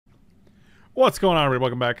What's going on, everybody?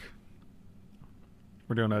 Welcome back.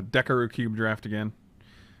 We're doing a Dekkaru cube draft again.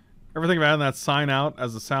 Everything about that sign out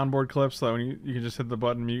as a soundboard clip, so when you can just hit the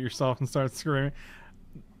button, mute yourself, and start screaming.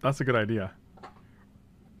 That's a good idea.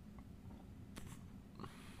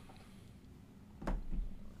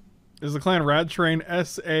 Is the clan Rad Train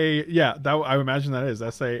SA? Yeah, that I imagine that is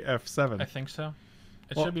SAF7. I think so.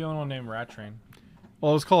 It Well, should be the only one named Rat Train.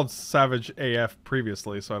 Well, it was called Savage AF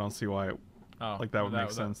previously, so I don't see why. Oh, Like that would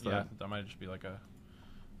make sense. Yeah, that might just be like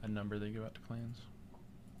a number they give out to clans.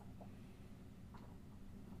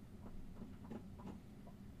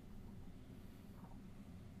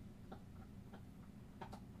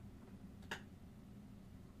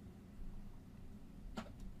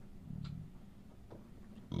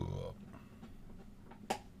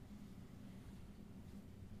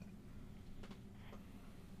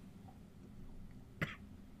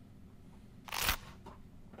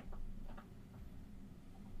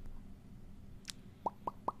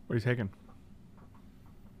 What are you taking?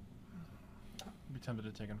 I'd be tempted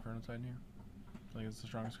to take Inferno Titan here. I think it's the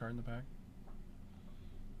strongest card in the pack.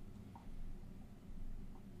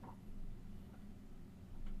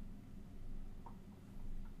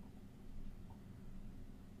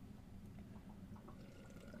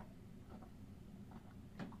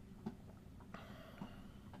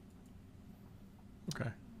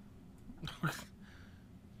 Okay.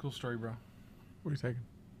 Cool story, bro. What are you taking?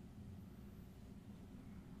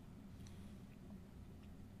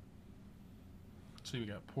 So we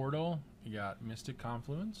got Portal, we got Mystic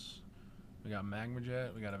Confluence, we got Magma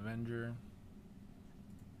Jet, we got Avenger.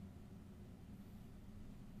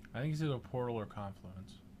 I think it's either Portal or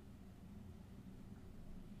Confluence.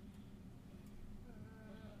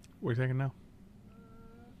 What are you taking now?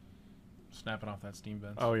 Snapping off that Steam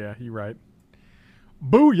Vents. Oh yeah, you're right.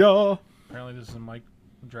 Booyah! Apparently this is a mic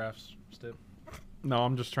drafts stip. No,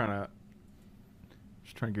 I'm just trying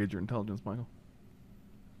to gauge your intelligence, Michael.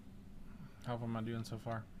 How am I doing so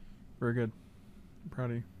far? Very good. I'm proud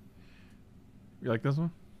of you. You like this one?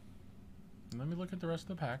 Let me look at the rest of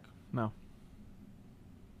the pack. No.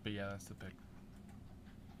 But yeah, that's the pick.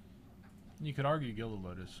 You could argue Gilded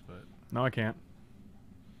Lotus, but No, I can't.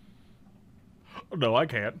 No, I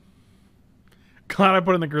can't. Glad I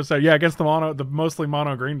put in the Crusade. Yeah, against the mostly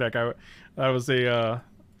mono green deck, that was a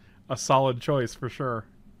solid choice for sure.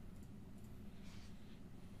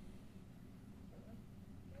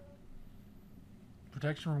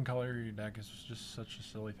 protection from color your deck is just such a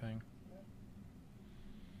silly thing.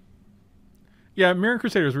 Yeah, Mirror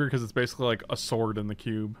Crusader is weird because it's basically like a sword in the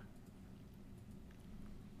cube.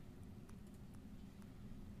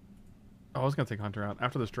 Oh, I was gonna take Hunter out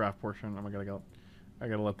after this draft portion. I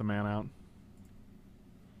gotta let the man out.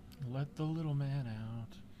 Let the little man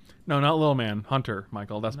out. No, not little man. Hunter,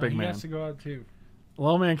 Michael. That's big man. He has to go out too.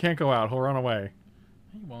 Little man can't go out. He'll run away.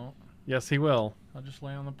 He won't. Yes, he will. I'll just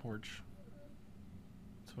lay on the porch.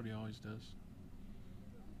 That's what he always does.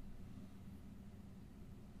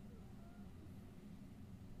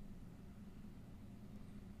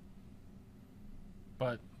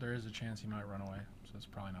 But there is a chance he might run away, so it's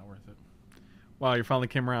probably not worth it. Wow, you finally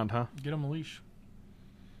came around, huh? Get him a leash.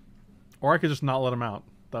 Or I could just not let him out.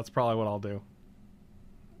 That's probably what I'll do.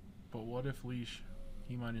 But what if leash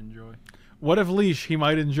he might enjoy? What if leash he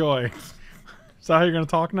might enjoy? Is that how you're going to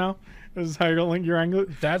talk now? This is how you're going to link your angle?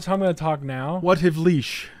 That's how I'm going to talk now. What if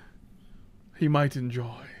leash he might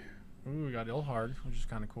enjoy? Ooh, we got Ilhard, which is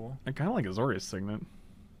kind of cool. I kind of like Azorius Signet.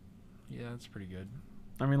 Yeah, that's pretty good.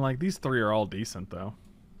 I mean, like, these three are all decent, though.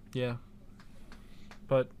 Yeah.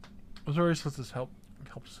 But Azorius lets us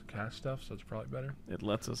helps cast stuff, so it's probably better. It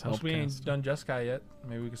lets us help. Plus, we ain't done Jeskai yet.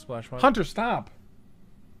 Maybe we can splash one. Hunter, stop!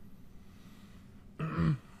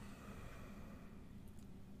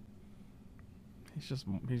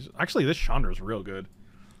 He's actually, this Chandra's real good.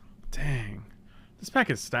 Dang. This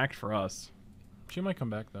pack is stacked for us. She might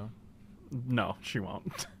come back, though. No, she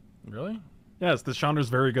won't. Really? Yes, this Chandra's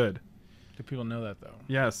very good. Do people know that, though?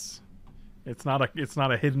 Yes. It's not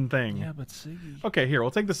a hidden thing. Yeah, but Siggy. Okay, here,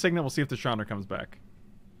 we'll take the Signet, we'll see if the Chandra comes back.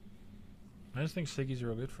 I just think Siggy's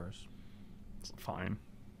real good for us. It's fine.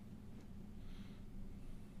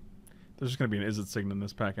 There's just going to be an Izzet Signet in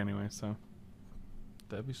this pack anyway, so.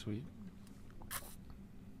 That'd be sweet.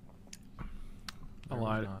 I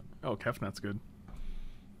lied. Oh, Kefnet's good.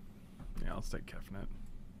 Yeah, let's take Kefnet.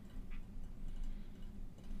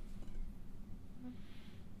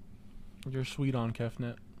 You're sweet on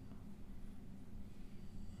Kefnet.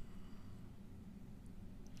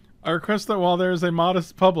 I request that while there is a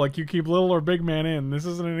modest public, you keep little or big man in. This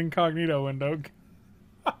isn't an incognito window.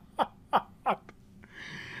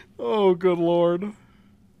 Oh, good lord.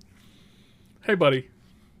 Hey, buddy.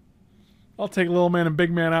 I'll take little man and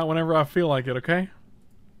big man out whenever I feel like it, okay?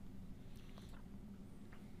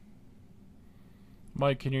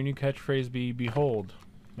 Mike, can your new catchphrase be "Behold"?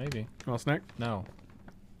 Maybe. Want a snack? No.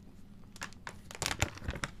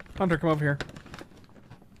 Hunter, come over here.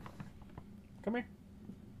 Come here.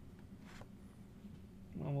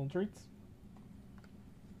 Want little treats?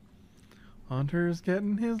 Hunter's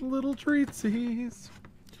getting his little treatsies.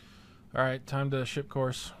 All right, time to ship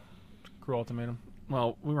course. Cruel ultimatum.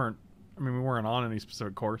 Well, we weren't on any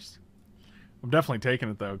specific course. I'm definitely taking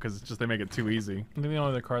it though, because it's just they make it too easy. I think the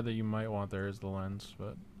only other card that you might want there is the lens,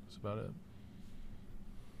 but that's about it.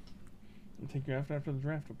 I'll take you after the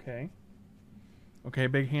draft, okay? Okay,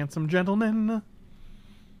 big handsome gentleman.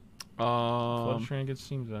 Flood Train gets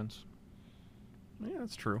seams vents. Yeah,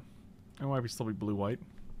 that's true. And why we still be blue, white,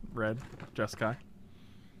 red, Jeskai.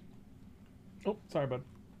 Oh, sorry, bud.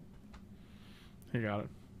 You got it.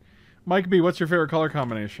 Mike B, what's your favorite color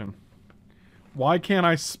combination? Why can't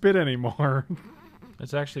I spit anymore?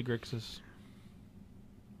 It's actually Grixis.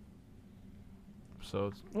 So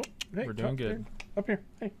it's, Hey, we're doing good. Up here.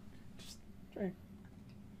 Hey. Just try.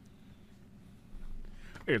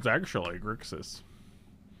 It's actually Grixis.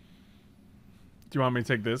 Do you want me to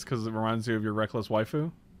take this because it reminds you of your reckless waifu?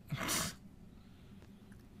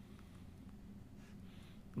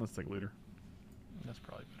 Let's take leader. That's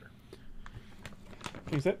probably better.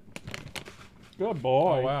 Can you sit? Good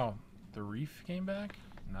boy. Oh, wow. The reef came back?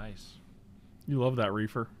 Nice. You love that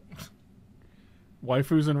reefer.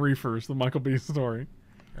 Waifus and reefers, the Michael B story.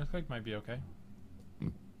 Earthquake might be okay.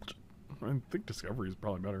 I think Discovery is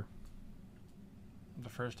probably better. The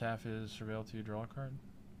first half is Surveil to draw a card.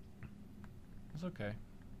 It's okay.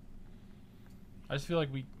 I just feel like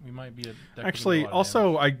we might be a... Actually,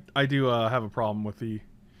 also, I do have a problem with the...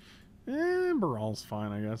 Baral's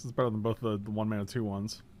fine, I guess. It's better than both the 1 mana 2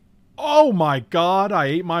 ones. Oh my god, I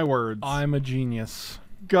ate my words. I'm a genius.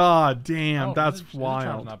 God damn, that's wild.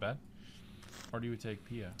 wild. Not bad. Or do you take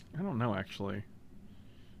Pia? I don't know, actually.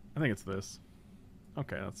 I think it's this.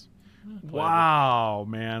 Okay, that's... Playable. Wow,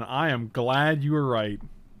 man. I am glad you were right.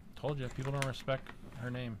 Told you, people don't respect her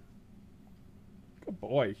name. Good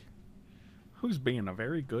boy. Who's being a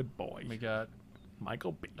very good boy? We got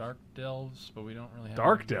Michael B. Dark Delves, but we don't really have...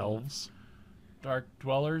 Dark Delves? Dark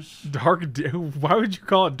Dwellers. Why would you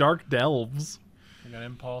call it Dark Delves? We got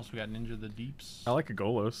Impulse, we got Ninja the Deeps. I like a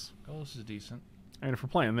Golos. Golos is decent. I mean, if we're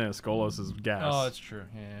playing this, Golos is gas. Oh, that's true.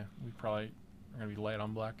 Yeah, we probably are going to be light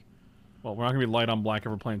on black. Well, we're not going to be light on black if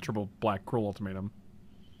we're playing triple black Cruel Ultimatum.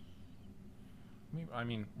 I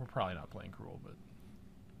mean, we're probably not playing Cruel, but...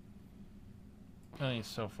 I mean,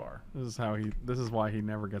 so far. This is why he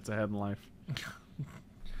never gets ahead in life.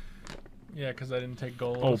 Yeah, because I didn't take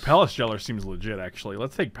Golos. Oh, Palace Jailer seems legit, actually.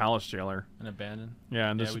 Let's take Palace Jailer. And Abandon. Yeah,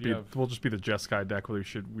 and this we'll just be the Jeskai deck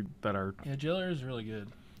Yeah, Jailer is really good.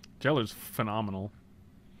 Jailer's phenomenal.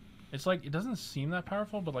 It's like, it doesn't seem that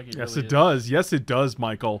powerful, but like it Yes, really it does. Yes, it does,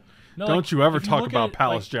 Michael. No, Don't like, you ever if talk look about at it,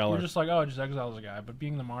 Palace like, Jailer. You're just like, oh, it just exiles a guy. But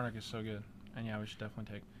being the Monarch is so good. And yeah, we should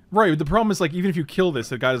definitely take... Right, the problem is, like, even if you kill this,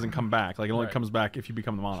 the guy doesn't come back. Like, it only comes back if you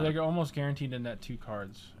become the Monarch. So they're almost guaranteed to net 2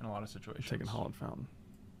 cards in a lot of situations. Taking Hollowed Fountain.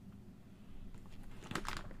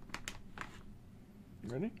 You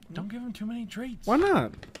ready? Don't give him too many traits. Why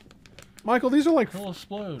not? Michael, these are like He'll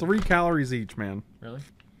explode. 3 calories each, man. Really?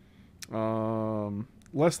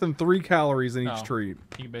 Less than 3 calories in each treat.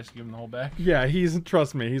 You can basically give him the whole bag. Yeah,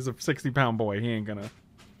 trust me, he's a 60-pound boy. He ain't gonna.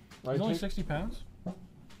 He's only 60 pounds?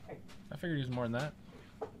 I figured he was more than that.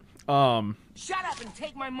 Shut up and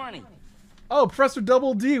take my money. Oh, Professor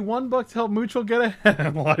Double D, $1 to help Mutual get ahead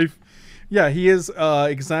in life. Yeah, he is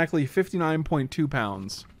exactly 59.2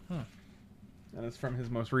 pounds. And it's from his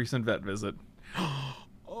most recent vet visit.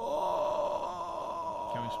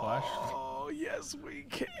 Oh, can we splash? Oh, yes, we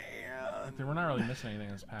can. We're not really missing anything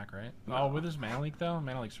in this pack, right? No. Oh, with his Mana Leak, though?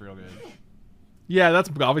 Mana Leak's real good. Yeah, that's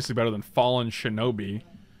obviously better than Fallen Shinobi.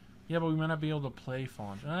 Yeah, but we might not be able to play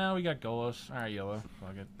Fallen. We got Golos. All right, yellow.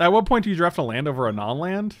 Fuck it. At what point do you draft a land over a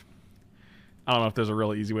non-land? I don't know if there's a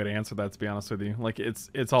really easy way to answer that, to be honest with you. Like, it's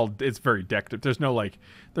very decked. There's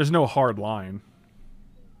no hard line.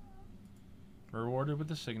 Rewarded with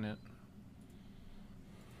the Signet.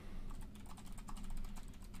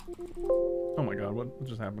 Oh my god, what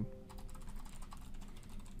just happened?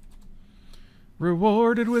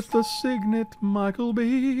 Rewarded with the Signet, Michael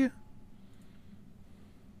B.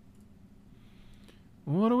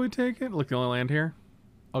 What are we taking? Look, the only land here?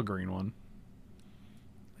 A green one.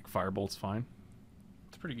 Like Firebolt's fine.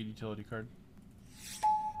 It's a pretty good utility card.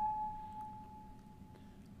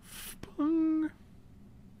 Bung.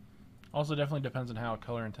 Also, definitely depends on how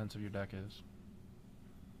color intensive your deck is.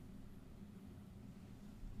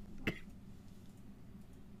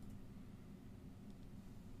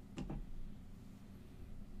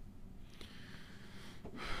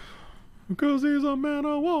 Because he's a man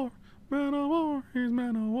of war. Man of war. He's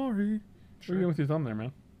man of war. What are you doing with your thumb there,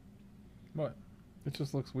 man? What? It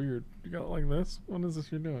just looks weird. You got it like this? What is this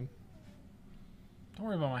you're doing? Don't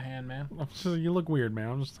worry about my hand, man. You look weird, man.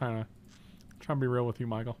 I'm just trying to be real with you,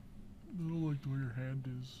 Michael. I don't like the way your hand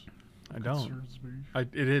is. I don't. Concerns me.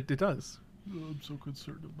 It does. I'm so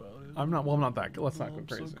concerned about it. I'm not. Well, I'm not that. Let's not go I'm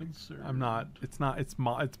crazy. so concerned. I'm not. It's not. It's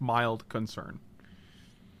mild concern.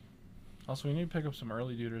 Also, we need to pick up some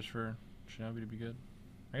early looters for Shinobi to be good.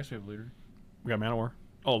 I guess we have looter. We got Man of War.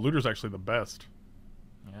 Oh, Looter's actually the best.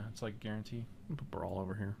 Yeah, it's like guarantee. I'll put Brawl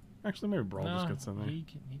over here. Actually, maybe Brawl just gets in there. He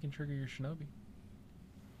can trigger your Shinobi.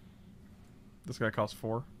 This guy costs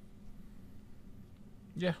 4.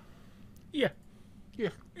 Yeah. Yeah. Yeah.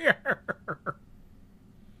 Yeah.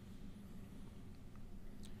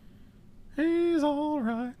 He's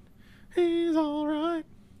alright. He's alright.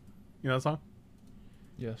 You know that song?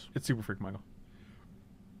 Yes. It's Super Freak, Michael.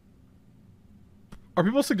 Are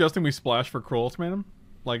people suggesting we splash for Cruel Ultimatum?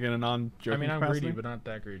 Like in a non-joking I mean, I'm capacity? greedy, but not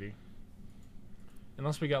that greedy.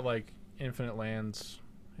 Unless we got like infinite lands,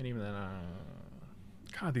 and even then,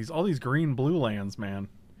 God, all these green blue lands, man.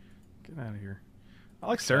 Get out of here. I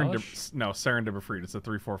like Chalice? Serendipity. It's a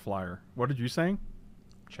 3/4 flyer. What did you saying?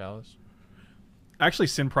 Chalice. Actually,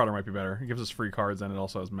 Sin Prodder might be better. It gives us free cards and it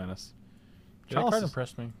also has Menace. Yeah, that card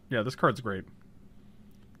impressed me. Yeah, this card's great.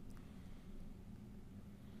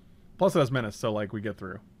 Plus it has Menace, so like we get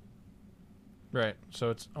through. Right, so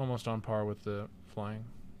it's almost on par with the flying.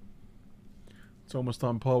 It's almost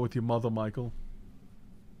on par with your mother, Michael.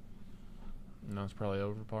 No, it's probably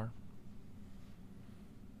over par.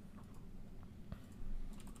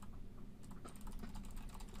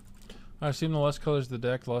 I've seen the less colors of the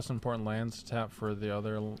deck, the less important lands to tap for the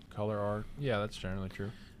other color are. Yeah, that's generally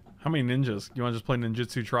true. How many ninjas? You want to just play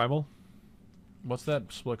Ninjutsu Tribal? What's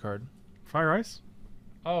that split card? Fire Ice?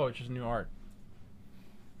 Oh, it's just new art.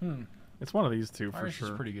 It's one of these two Fire for Ice sure.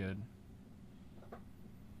 is pretty good.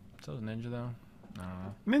 So is Ninja though? I don't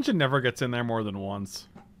know. Ninja never gets in there more than once.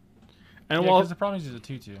 And Yeah, while because the problem is he's a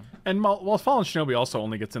 2/2. and while Fallen Shinobi also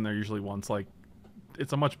only gets in there usually once, like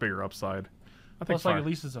it's a much bigger upside. I think Plus, like, at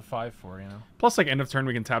least it's a 5/4, you know? Plus, like, end of turn,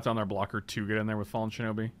 we can tap down their blocker to get in there with Fallen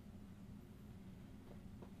Shinobi.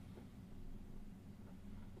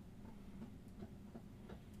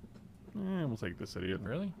 We'll take this idiot.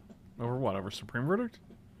 Really? Over what? Over Supreme Verdict?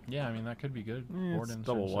 Yeah, I mean, that could be good. It's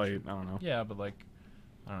double white. I don't know. Yeah, but, like,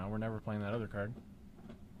 I don't know. We're never playing that other card.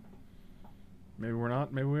 Maybe we're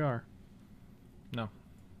not. Maybe we are. No.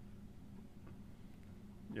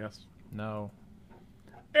 Yes. No.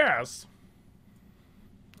 Yes!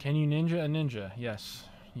 Can you ninja a ninja? Yes.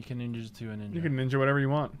 You can ninjutsu a ninja. You can ninja whatever you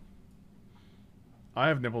want. I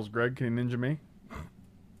have nipples, Greg. Can you ninja me?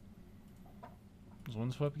 Does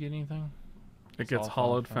Windswept get anything? It gets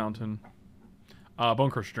Hollowed Fountain. Bone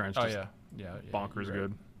Crusher Drench. Oh, just yeah. Yeah. bonkers you're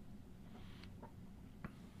good.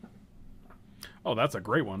 Oh, that's a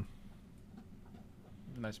great one.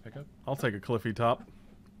 Nice pickup. I'll take a Cliffy Top.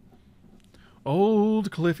 Old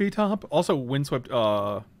Cliffy Top. Also, Windswept,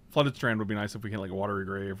 Flooded Strand would be nice if we can, like, Watery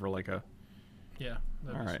Grave or, like, a... Yeah.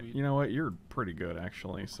 That'd be Alright, sweet. you know what? You're pretty good,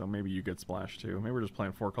 actually, so maybe you get splashed, too. Maybe we're just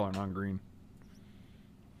playing 4-color non-green.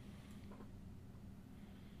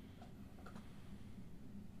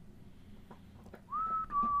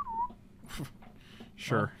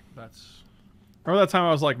 Sure. Well, that's... Remember that time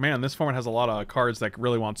I was like, man, this format has a lot of cards that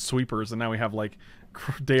really want sweepers, and now we have, like,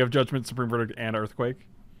 Day of Judgment, Supreme Verdict, and Earthquake.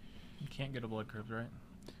 You can't get a Blood Crypt, right?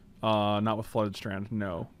 Not with Flooded Strand,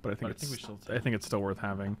 no. But I think we still I think it's still worth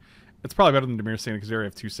having. It's probably better than Demir Signet because we already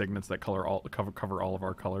have 2 signets that cover all of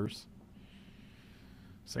our colors.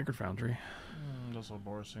 Sacred Foundry. Those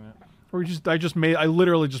Lepore Signet. Or I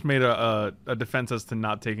literally just made a defense as to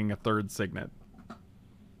not taking a 3rd signet.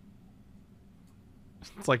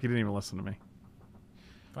 It's like you didn't even listen to me.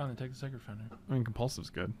 Finally, take the Sacred Foundry. I mean, Compulsive's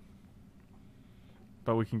good.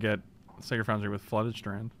 But we can get Sacred Foundry with Flooded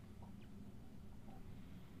Strand.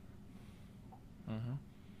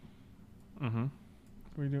 What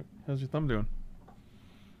are you doing? How's your thumb doing?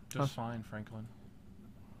 Just fine, Franklin.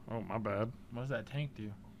 Oh, my bad. What does that tank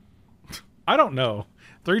do? I don't know.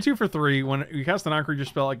 3/2 for 3. When you cast a non-creature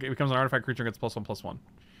spell, like, it becomes an artifact creature and gets +1/+1.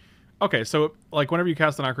 Okay, so like whenever you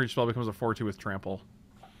cast a non-creature spell, it becomes a 4/2 with trample.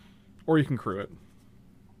 Or you can crew it.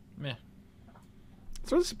 Meh.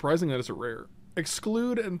 It's really surprising that it's a rare.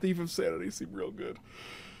 Exclude and Thief of Sanity seem real good.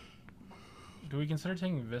 Do we consider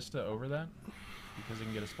taking Vista over that? Because it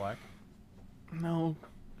can get us black? No.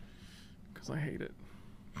 Because I hate it.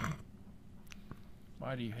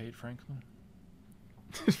 Why do you hate Franklin?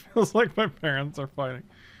 It feels like my parents are fighting.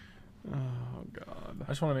 Oh, God. I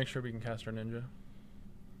just want to make sure we can cast our ninja.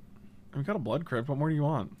 We got a blood crypt. What more do you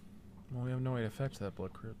want? Well, we have no way to fetch that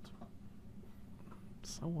blood crypt.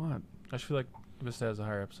 So what? I just feel like Vista has a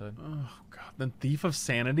higher upside. Oh god. Then Thief of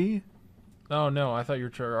Sanity? Oh no, I thought you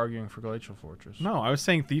were arguing for Glacial Fortress. No, I was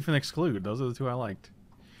saying Thief and Exclude. Those are the two I liked.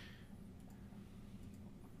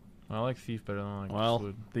 Well, I like Thief better than I like Well,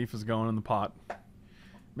 Exclude. Thief is going in the pot.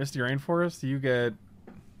 Misty Rainforest, you get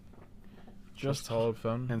Just Hollowed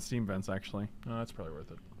Fountain. and Steam Vents actually. No, that's probably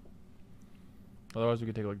worth it. Otherwise, we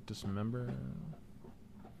could take like Dismember.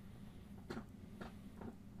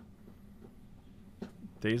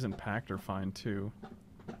 Days and Pact are fine too.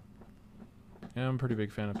 Yeah, I'm a pretty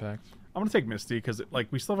big fan of Pact. I'm gonna take Misty because like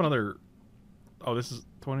we still have another. Oh, this is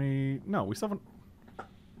 20. No, we still haven't.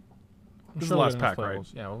 This is the last pack, right?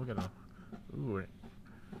 Yeah, well, we're gonna. Ooh, wait.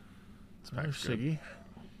 This Another pack's good. Siggy.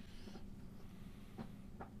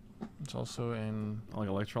 It's also in. I like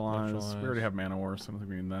Electrolyze. We already have Mana War, so I don't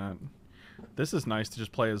think we need that. This is nice to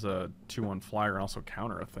just play as a 2/1 flyer and also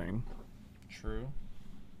counter a thing. True.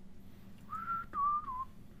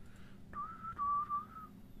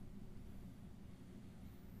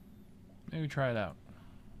 Maybe try it out.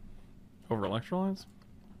 Over Electrolyze?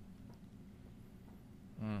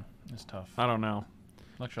 It's tough. I don't know.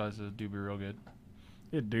 Electrolyzes do be real good.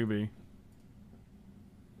 It do be.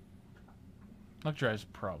 Electrolyze is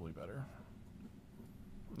probably better.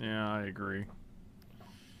 Yeah, I agree.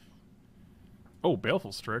 Oh,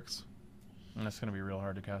 Baleful Strix. And that's gonna be real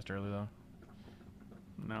hard to cast early though.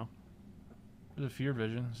 No. There's a Fear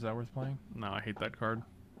Vision. Is that worth playing? No, I hate that card.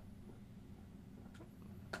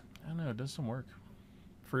 I don't know. It does some work.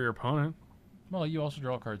 For your opponent. Well, you also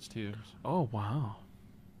draw cards too, Oh, wow.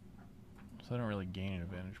 so I don't really gain an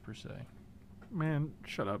advantage per se. Man,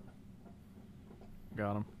 shut up.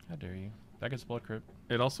 Got him. How dare you? That gets Blood Crypt.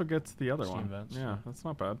 It also gets the other Steam one. Vents. Yeah, that's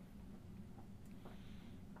not bad.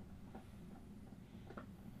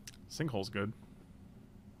 Sinkhole's good.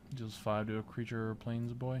 Deals 5 to a creature or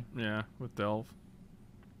plains boy. Yeah, with Delve.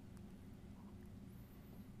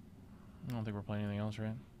 I don't think we're playing anything else,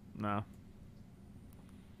 right? Nah.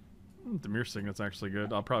 Demir Signet's actually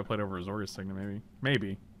good. I'll probably play it over Azorius Signet, maybe.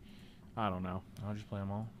 Maybe. I don't know. I'll just play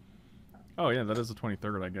them all. Oh, yeah, that is the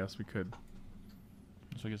 23rd, I guess. We could.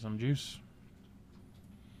 So we get some juice.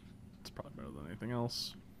 It's probably better than anything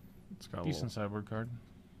else. It's got a Decent sideboard card.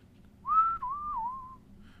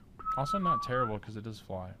 Also not terrible because it does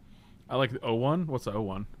fly. I like the O1. What's the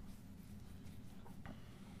O1?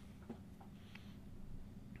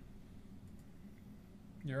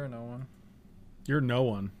 You're a no one. You're no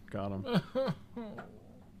one. Got him.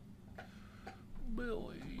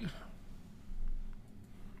 Billy.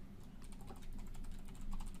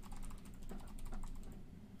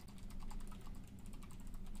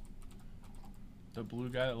 The blue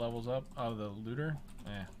guy that levels up out of the looter?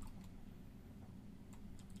 Eh.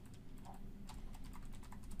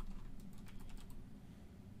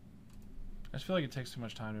 I just feel like it takes too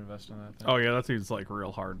much time to invest in that thing. Oh, yeah, that seems like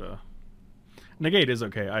real hard to... Negate is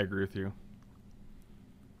okay. I agree with you.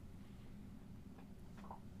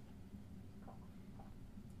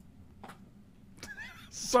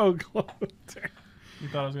 So close. You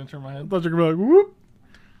thought I was going to turn my I head? thought you were gonna be like, whoop.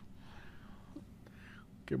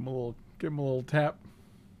 Give him a little tap.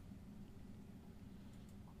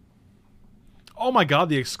 Oh my god,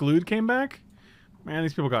 the Exclude came back? Man,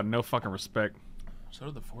 these people got no fucking respect. So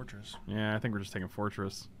did the Fortress. Yeah, I think we're just taking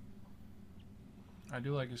Fortress. I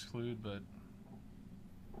do like Exclude, but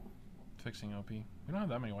fixing OP. We don't have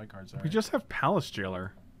that many white cards, We right? just have Palace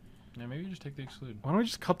Jailer. Yeah, maybe you just take the Exclude. Why don't we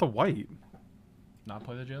just cut the white? Not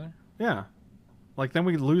play the Jailer? Yeah. Like then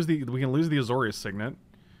we can lose the Azorius Signet.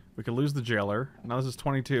 We can lose the Jailer. Now this is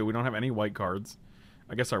 22. We don't have any white cards.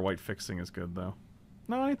 I guess our white fixing is good though.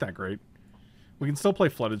 No, it ain't that great. We can still play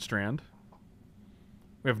Flooded Strand.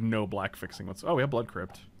 We have no black fixing. Oh, we have Blood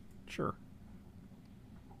Crypt. Sure.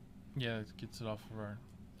 Yeah, it gets it off of our...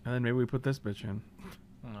 And then maybe we put this bitch in.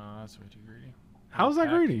 No, that's way too greedy. How's that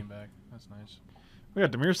Pack greedy? came back. That's nice. We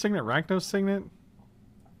got Demir Signet, Rakdos Signet,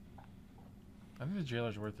 I think the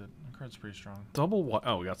Jailer's worth it. The card's pretty strong. double what?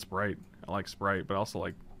 Oh, we got Sprite. I like Sprite, but I also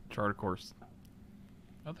like Charter Course.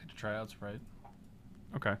 I'd like to try out Sprite.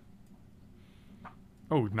 Okay.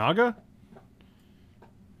 Oh, Naga?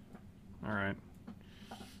 Alright.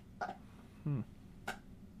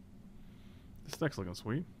 This deck's looking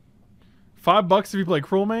sweet. $5 if you play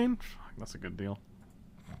Cruel Main? Fuck, that's a good deal.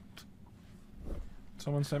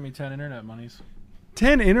 Someone sent me 10 internet monies.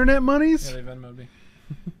 10 internet monies? Yeah, they Venmo'd me.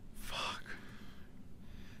 Fuck.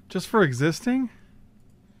 Just for existing?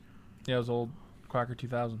 Yeah, it was old Quacker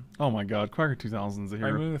 2000. Oh my god, Quacker 2000's a Are you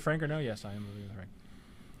hero. moving with Frank or no? Yes, I am moving with Frank.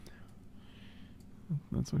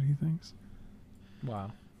 That's what he thinks.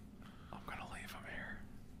 Wow.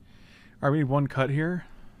 All right, we need one cut here.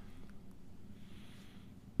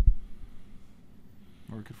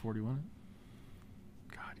 Or we could 41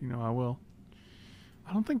 it. God, you know I will.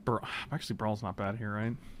 I don't think actually Brawl's not bad here,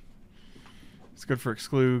 right? It's good for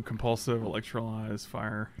exclude, compulsive, electrolyze,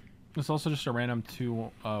 fire. It's also just a random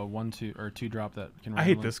 1/2 or 2 drop that can. I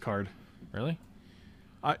hate this card. Really?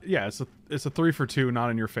 Yeah, it's a 3 for 2,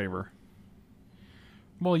 not in your favor.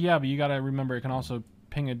 Well, yeah, but you gotta remember it can also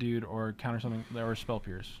ping a dude or counter something or spell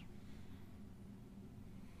pierce.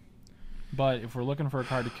 But if we're looking for a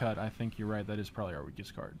card to cut, I think you're right. That is probably our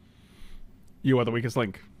weakest card. You are the weakest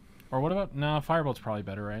link. Or what about... No, Firebolt's probably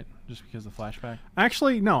better, right? Just because of the flashback.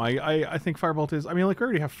 Actually, no. I think Firebolt is... I mean, like, we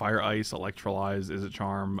already have Fire, Ice, Electrolyze, Is It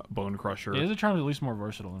Charm, Bone Crusher. Yeah, Is It Charm is at least more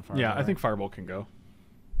versatile than Firebolt. Yeah, I think Firebolt can go.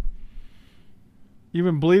 You've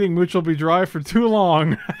been bleeding Mooch will be dry for too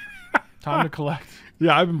long. Time to collect.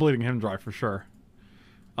 Yeah, I've been bleeding him dry for sure.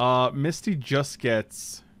 Misty just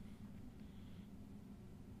gets...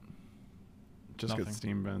 Nothing. Gets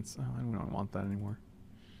Steam Vents. Oh, I don't want that anymore.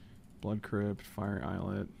 Blood Crypt, Fire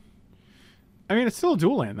Islet. I mean, it's still a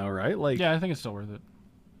dual land, though, right? Like, Yeah, I think it's still worth it.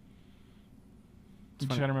 You just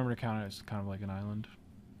fine. gotta remember to count it as kind of like an island.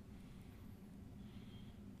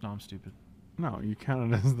 No, I'm stupid. No, you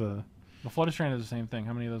count it as the... The Flooded Strand is the same thing.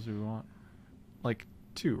 How many of those do we want? Like,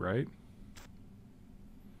 2, right?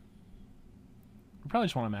 We probably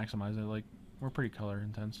just want to maximize it. Like, we're pretty color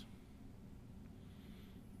intense.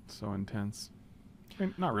 So intense. I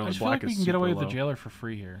mean, not really. I just feel Black like we is can get super away with low. the Jailer for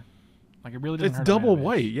free here. Like, it really doesn't It's hurt double our mana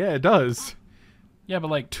white. base. Yeah, it does. Yeah, but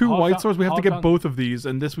like... 2 white swords, we have to get Holocaust- both of these,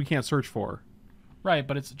 and this we can't search for. Right,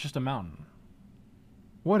 but it's just a mountain.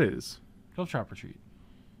 What is? Go Trap Retreat.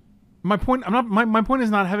 My point, my point is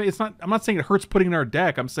not having, it's not, I'm not saying it hurts putting in our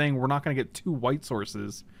deck. I'm saying we're not going to get 2 white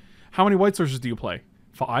sources. How many white sources do you play?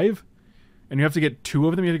 5? And you have to get 2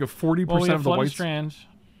 of them? You have to get 40% Well, we have of the Flooded white... Strand.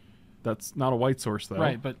 That's not a white source, though.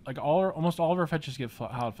 Right, but like almost all of our fetches get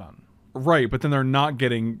Hallowed Fountain. Right, but then they're not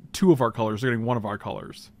getting 2 of our colors. They're getting 1 of our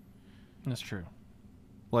colors. That's true.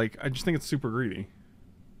 Like, I just think it's super greedy.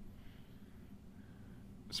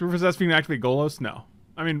 Super Possessed, we can activate Golos? No.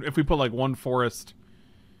 I mean, if we put like 1 forest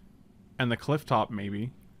and the cliff top,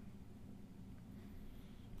 maybe.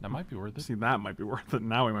 That might be worth it. See, that might be worth it.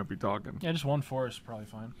 Now we might be talking. Yeah, just 1 forest is probably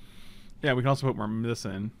fine. Yeah, we can also put more this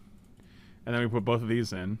in. And then we put both of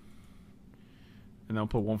these in. And then we'll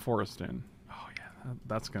put 1 forest in. Oh, yeah,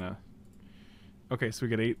 that's gonna... Okay, so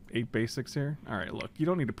we get 8 basics here. All right, look, you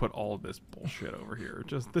don't need to put all of this bullshit over here.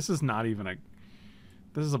 Just, this is not even a...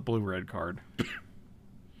 This is a blue-red card.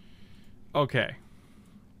 Okay.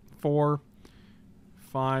 4,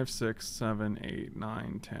 5, 6, 7, 8,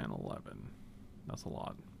 9, 10, 11. That's a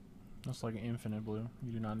lot. That's like infinite blue.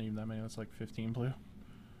 You do not need that many. That's like 15 blue.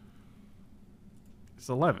 It's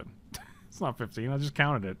 11. It's not 15. I just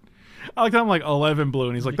counted it. I like that I'm like 11 blue,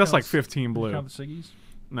 and he's like, that's like 15 blue. You count the Siggies?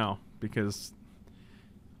 No, because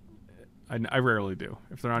I rarely do.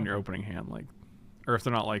 If they're on your opening hand, like, or if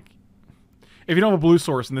they're not like, if you don't have a blue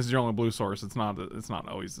source and this is your only blue source, it's not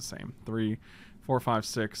always the same. 3, 4, 5,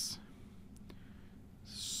 6,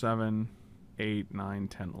 7, 8, 9,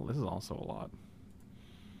 10. This is also a lot.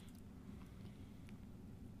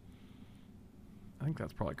 I think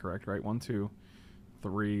that's probably correct, right? 1, 2,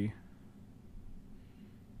 3.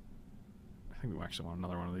 I think we actually want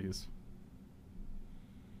another one of these.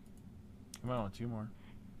 You might want 2 more.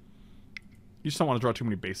 You just don't want to draw too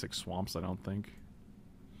many basic swamps, I don't think.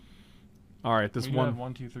 All right, this We do one. have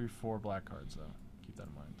 1, 2, 3, 4 black cards though. Keep that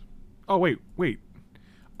in mind. Oh wait.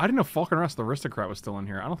 I didn't know Falcon Rest the Aristocrat was still in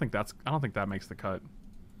here. I don't think that makes the cut.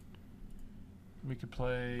 We could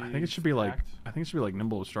play. I think it should be Pact. like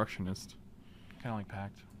Nimble Obstructionist. Kind of like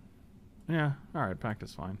Pact. Yeah. All right. Pact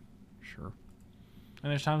is fine. Sure.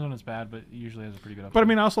 And there's times when it's bad, but it usually has a pretty good upside. But I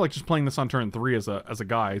mean, I also like just playing this on turn 3 as a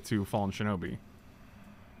guy to Fallen Shinobi.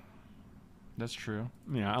 That's true.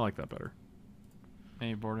 Yeah, I like that better.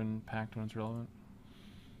 Maybe board in Pact when it's relevant.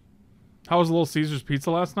 How was Little Caesar's Pizza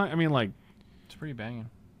last night? I mean, like, It's pretty banging.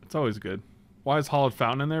 it's always good. Why is Hollowed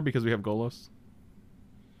Fountain in there? Because we have Golos.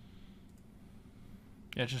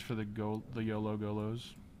 Yeah, it's just for the YOLO Golos.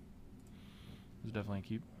 It's definitely a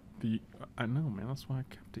keep. I know, man. That's why I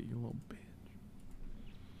kept it, you little bitch.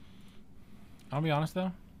 I'll be honest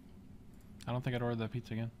though. I don't think I'd order that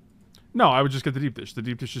pizza again. No, I would just get the deep dish. The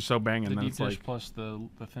deep dish is so banging. The Then deep it's dish like, plus the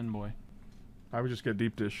thin boy. I would just get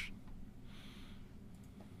deep dish.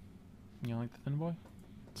 You don't like the thin boy?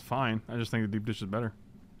 It's fine. I just think the deep dish is better.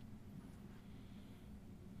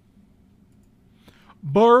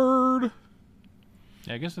 Bird.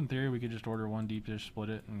 Yeah, I guess in theory we could just order 1 deep dish, split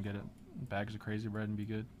it, and get it bags of crazy bread and be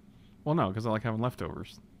good. Well, no, because I like having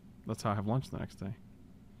leftovers. That's how I have lunch the next day.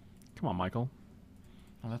 Come on, Michael.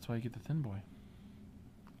 Well, that's why you get the thin boy.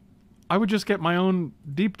 I would just get my own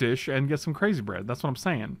deep dish and get some crazy bread. That's what I'm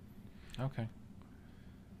saying. Okay.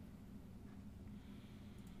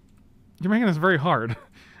 You're making this very hard.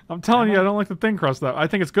 I'm telling Am you, I? I don't like the thin crust though. I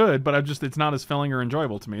think it's good, but it's not as filling or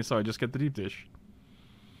enjoyable to me, so I just get the deep dish.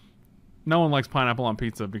 No one likes pineapple on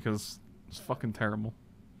pizza because it's fucking terrible.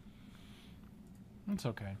 It's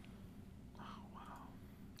okay. Oh, wow.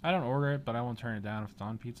 I don't order it, but I won't turn it down if it's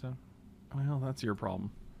on pizza. Well, that's your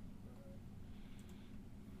problem.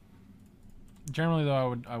 Generally,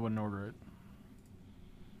 though, I wouldn't order it.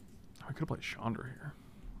 I could have played Chandra here.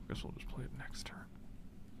 I guess we'll just play it next turn.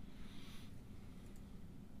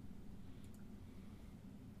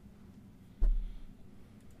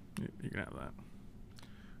 You can have that.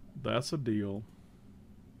 That's a deal.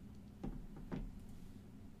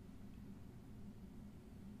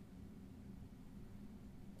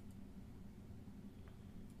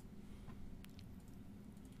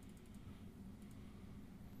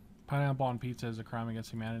 Pineapple on pizza is a crime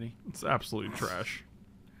against humanity. It's absolute trash.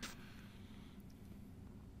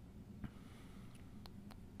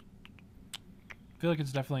 I feel like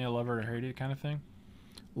it's definitely a love it or hate it kind of thing.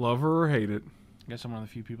 Love her or hate it. I guess I'm one of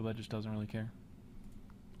the few people that just doesn't really care.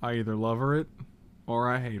 I either love her it or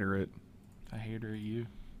I hate her it. I hate her at you.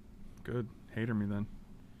 Good. Hater me then.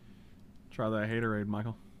 Try that haterade,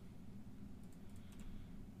 Michael.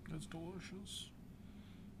 That's delicious.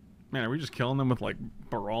 Man, are we just killing them with like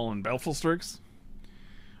Baral and Belflestrix?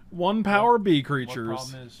 One power B creatures. What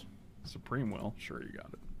problem is Supreme Will. Sure, you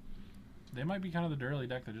got it. they might be kind of the dirty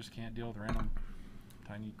deck that just can't deal with random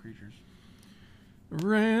tiny creatures.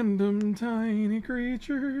 Random tiny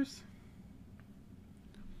creatures.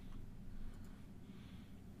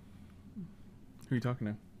 Who are you talking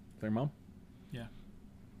to? Their mom? Yeah.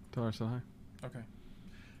 Tell her I said hi. Okay.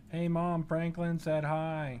 Hey, Mom, Franklin said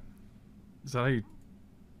hi. Is that how you...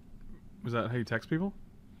 Was that how you text people?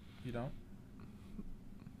 You don't?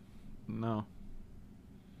 No.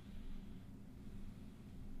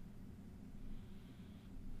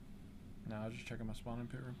 No, I was just checking my spawning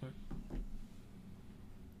pit real quick.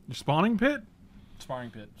 Your spawning pit?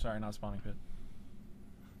 Sparring pit. Sorry, not spawning pit.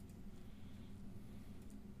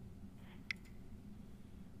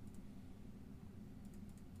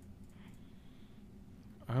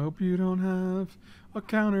 I hope you don't have a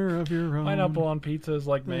counter of your own. Pineapple on pizza is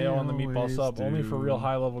like They mayo on the meatball always sub, only for real do.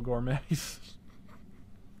 high-level gourmets.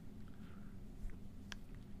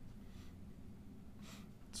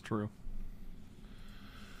 It's true.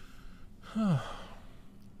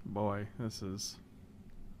 Boy, this is...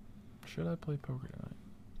 Should I play poker tonight?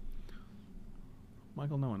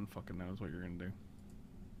 Michael, no one fucking knows what you're gonna do.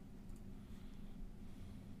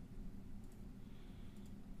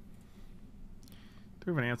 Do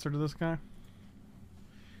we have an answer to this guy?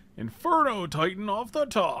 Inferno Titan off the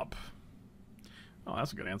top. Oh,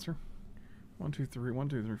 that's a good answer. 1, 2, 3, 1,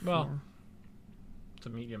 2, 3, 4. Well, it's a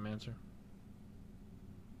medium answer.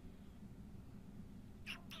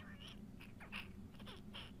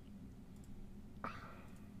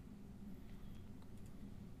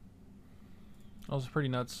 That was pretty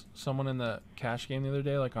nuts. Someone in the cash game the other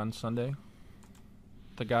day, like on Sunday,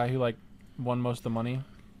 the guy who like won most of the money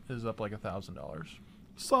is up like $1,000.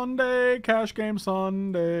 Sunday, cash game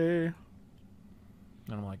Sunday. And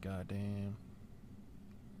I'm like, God damn.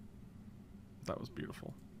 That was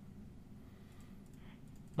beautiful.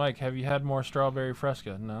 Mike, have you had more strawberry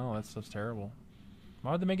fresca? No, that's terrible.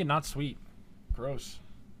 Why would they make it not sweet? Gross.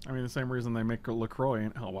 I mean, the same reason they make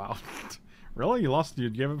LaCroix. Oh, wow. Really? You lost? You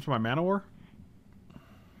gave it to my Mana War?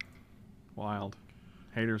 Wild.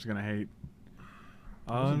 Haters gonna hate.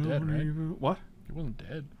 He wasn't dead, right? What? He wasn't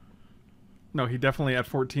dead. No, he definitely at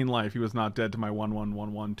 14 life. He was not dead to my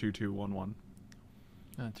 1-1-1-1-2-2-1-1.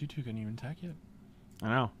 2-2 couldn't even attack yet. I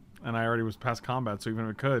know. And I already was past combat, so even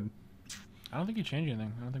if it could. I don't think he changed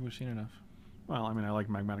anything. I don't think we've seen enough. Well, I mean, I like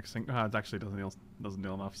Magmatic Sync. It actually doesn't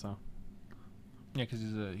deal enough, so. Yeah, because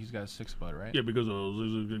he's got a 6 bud, right? Yeah, because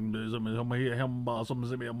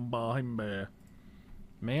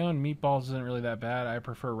Mayo and meatballs isn't really that bad. I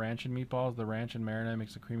prefer ranch and meatballs. The ranch and marinade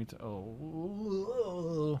makes the creamy.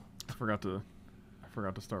 I forgot to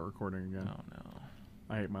start recording again. Oh no!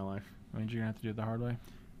 I hate my life. I mean, you're gonna have to do it the hard way.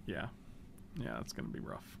 Yeah, it's gonna be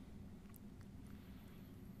rough.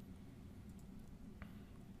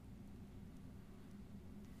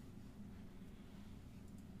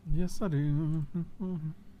 Yes, I do.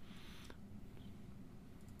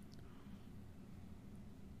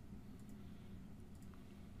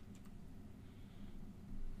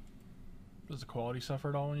 Does the quality suffer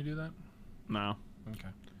at all when you do that? No, Okay.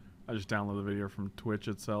 I just download the video from Twitch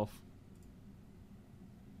itself.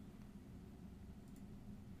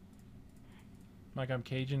 Like, I'm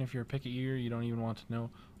Cajun. If you're a picky eater, you don't even want to know.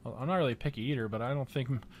 Well, I'm not really a picky eater, but I don't think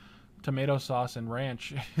tomato sauce and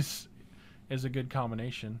ranch is a good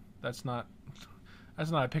combination. That's not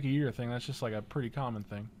a picky eater thing. That's just like a pretty common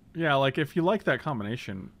thing. Yeah, like if you like that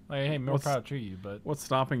combination, Like, hey, more proud to you, but what's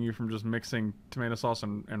stopping you from just mixing tomato sauce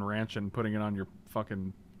and ranch and putting it on your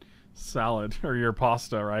fucking salad or your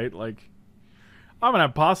pasta, right? Like, I'm gonna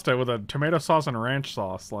have pasta with a tomato sauce and ranch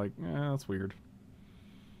sauce. Like, that's weird.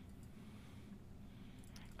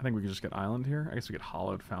 I think we could just get island here. I guess we get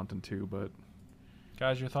hollowed fountain too, but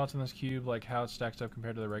guys, your thoughts on this cube, like how it stacks up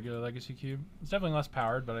compared to the regular Legacy cube? It's definitely less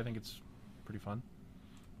powered, but I think it's pretty fun.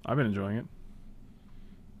 I've been enjoying it.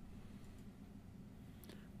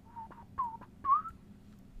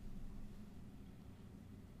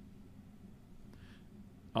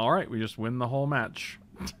 All right, we just win the whole match.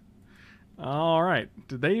 All right.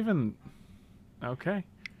 Did they even... Okay.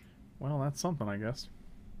 Well, that's something, I guess.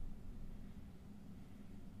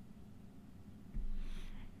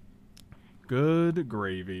 Good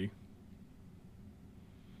gravy.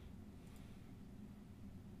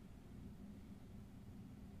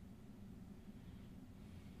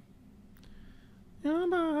 Your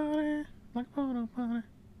body like a photo body.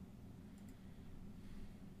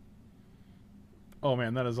 Oh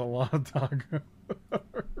man, that is a lot of taco.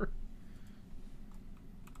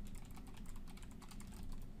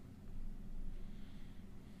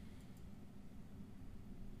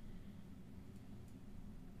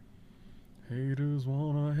 Haters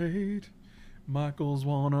wanna hate, Michaels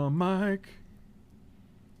wanna Mike.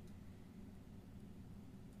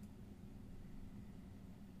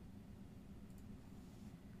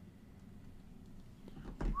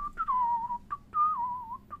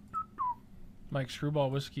 Mike, Screwball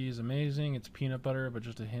whiskey is amazing. It's peanut butter, but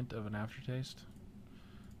just a hint of an aftertaste.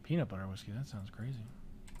 Peanut butter whiskey, that sounds crazy.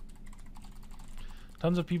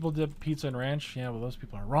 Tons of people dip pizza and ranch. Yeah, well, those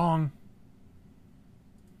people are wrong.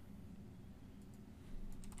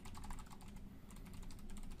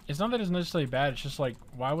 It's not that it's necessarily bad. It's just like,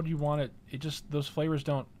 why would you want it? It just, those flavors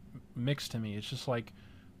don't mix to me. It's just like,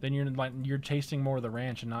 then you're tasting more of the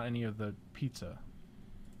ranch and not any of the pizza.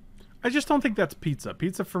 I just don't think that's pizza.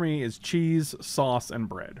 Pizza for me is cheese, sauce, and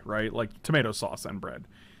bread, right? Like tomato sauce and bread.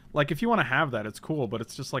 Like if you want to have that, it's cool, but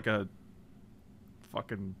it's just like a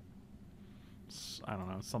fucking, I don't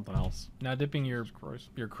know, something else. Now dipping your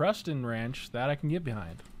crust in ranch, that I can get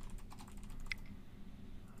behind.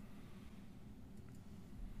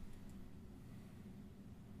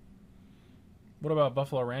 What about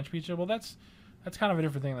buffalo ranch pizza? Well, that's kind of a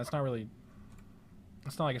different thing. That's not really,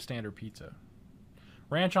 it's not like a standard pizza.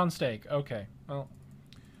 Ranch on steak. Okay. Well,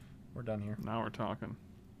 we're done here. Now we're talking.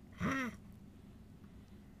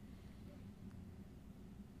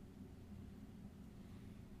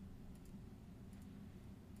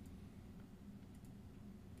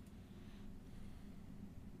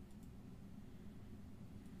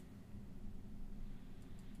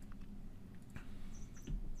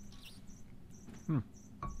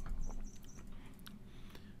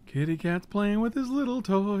 Kitty cat's playing with his little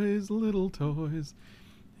toys, little toys.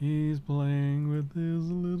 He's playing with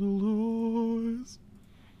his little toys.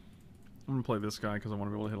 I'm gonna play this guy because I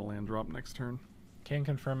want to be able to hit a land drop next turn. Can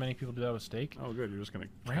confirm many people do that with steak. Oh, good. You're just gonna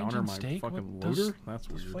Ranch counter and my steak? fucking What? loader? That's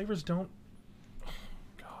Those weird. flavors don't. Oh,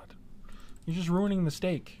 God, you're just ruining the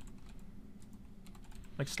steak.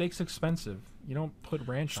 Like, steak's expensive. You don't put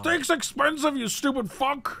ranch on it. Steak's expensive, you stupid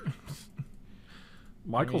fuck.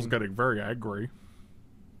 Michael's getting very angry.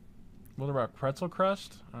 What about pretzel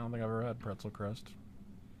crust? I don't think I've ever had pretzel crust.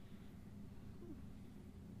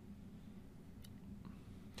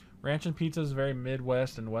 Ranch and pizza is a very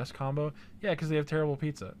Midwest and West combo. Yeah, because they have terrible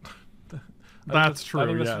pizza. That's true, I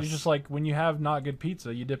think yes. It's just like when you have not good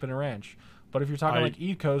pizza, you dip in a ranch. But if you're talking like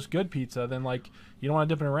East Coast, good pizza, then like you don't want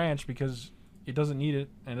to dip in a ranch because it doesn't need it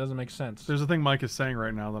and it doesn't make sense. There's a thing Mike is saying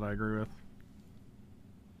right now that I agree with.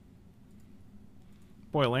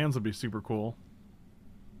 Boy, lands would be super cool.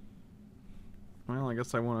 Well, I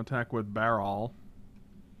guess I want to attack with barrel.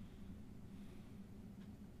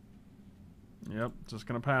 Yep, just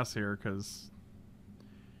gonna pass here because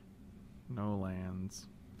no lands.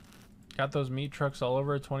 Got those meat trucks all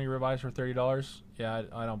over. 20 ribeyes for $30. Yeah,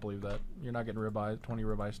 I don't believe that. You're not getting 20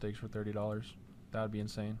 ribeye steaks for $30. That would be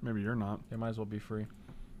insane. Maybe you're not. They might as well be free.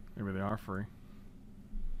 Maybe they are free.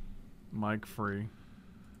 Mike free.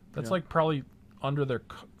 That's like probably under their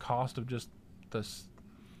cost of just this.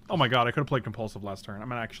 Oh my god, I could have played compulsive last turn.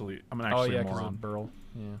 I'm actually a moron. Burl.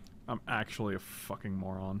 Yeah. I'm actually a fucking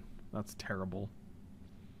moron. That's terrible.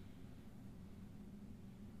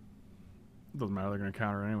 Doesn't matter, they're gonna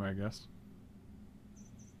counter anyway, I guess.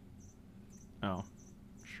 Oh,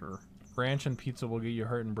 sure. Ranch and pizza will get you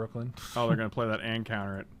hurt in Brooklyn. Oh, they're gonna play that and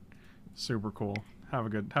counter it. Super cool. Have a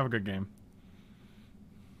good game.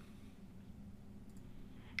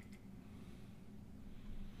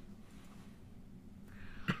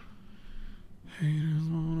 Haters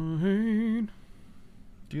wanna hate.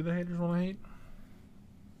 Do the haters want to hate?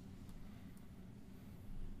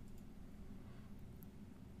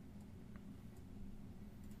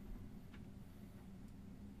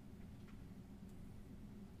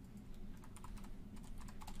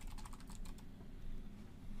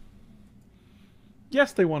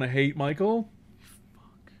 Yes, they want to hate, Michael.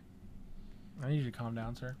 Fuck. I need you to calm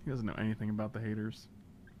down, sir. He doesn't know anything about the haters.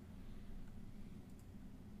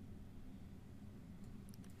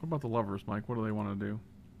 What about the lovers, Mike? What do they want to do?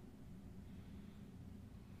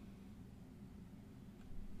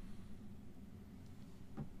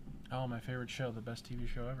 Oh, my favorite show, the best TV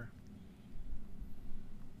show ever.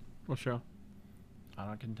 What show?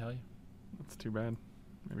 I couldn't tell you. That's too bad.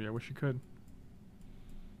 Maybe I wish you could.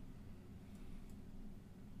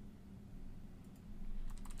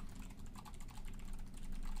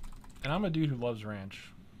 And I'm a dude who loves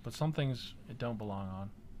ranch, but some things it don't belong on.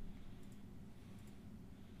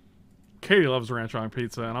 Katie loves ranch on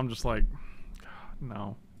pizza, and I'm just like, God,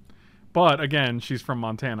 no. But again, she's from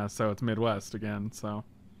Montana, so it's Midwest again, so.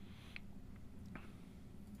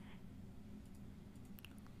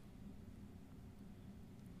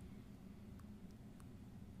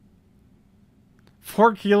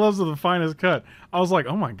 "4 kilos of the finest cut." I was like,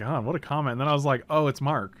 oh my God, what a comment. And then I was like, oh, it's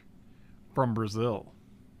Mark from Brazil.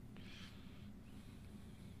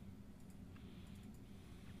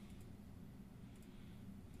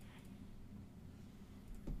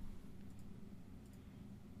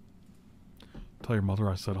 Tell your mother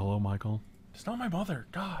I said hello, Michael. It's not my mother.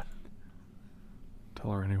 God.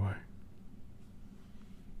 Tell her anyway.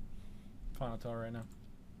 Fine, I'll tell her right now.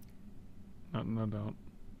 No, don't.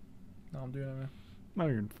 No, I'm doing it, man. No,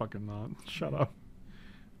 you're fucking not. Shut up.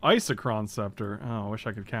 Isocron Scepter. Oh, I wish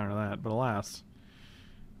I could counter that, but alas,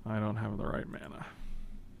 I don't have the right mana.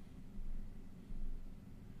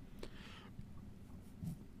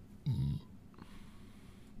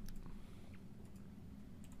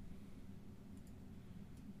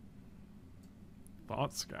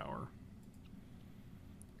 Thought Scour.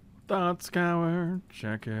 Thought Scour.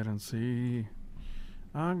 Check it and see.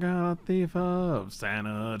 I got a thief of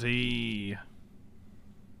sanity.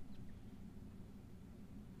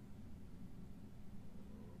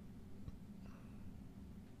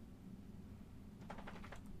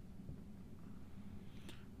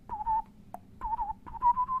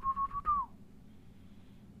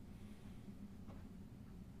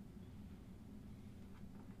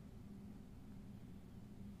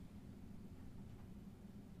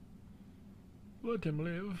 Let him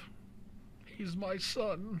live. He's my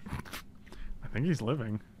son. I think he's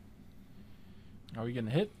living. Are we getting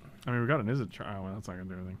hit? I mean, we got an Izzet trial. Oh, well, that's not going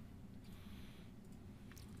to do anything.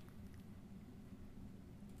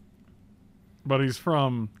 But he's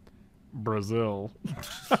from Brazil.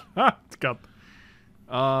 It's got...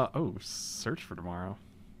 oh, search for tomorrow.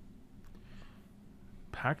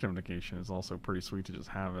 Pact Invocation is also pretty sweet to just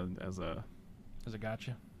have as a... As a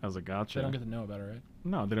gotcha. As a gotcha. They don't get to know about it, right?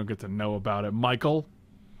 No, they don't get to know about it, Michael.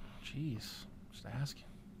 Jeez. Just asking.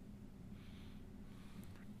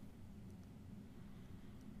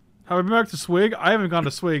 Have I been back to Swig? I haven't gone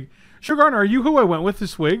to Swig. Sugargarden, are you who I went with to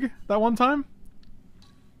Swig that one time?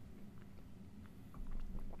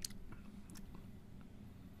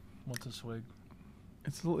 What's a swig?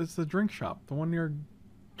 It's the drink shop, the one near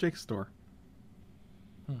Jake's store.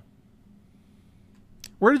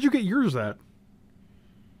 Where did you get yours at?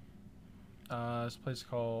 This place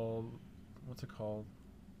called... What's it called?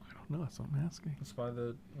 I don't know. That's what I'm asking. It's by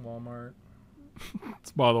the Walmart.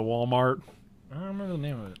 It's by the Walmart. I don't remember the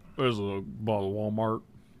name of it. There's by the Walmart.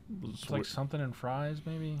 It's like something in fries,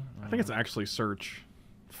 maybe? I think it's actually Search.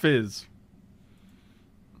 Fizz.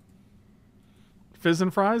 Fizz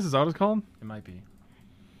and Fries? Is that what it's called? It might be.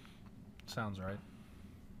 Sounds right.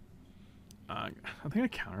 I think I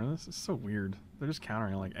counter this. It's so weird. They're just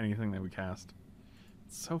countering like anything that we cast.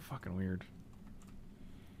 It's so fucking weird.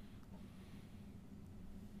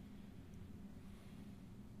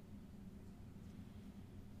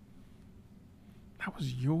 That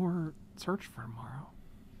was your search for tomorrow.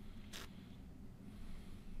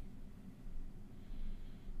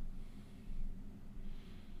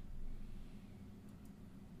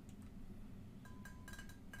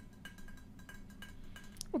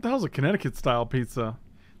 What the hell's a Connecticut style pizza?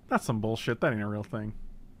 That's some bullshit. That ain't a real thing.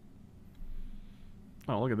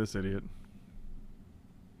 Oh, look at this idiot.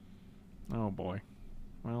 Oh boy.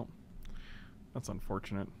 Well, That's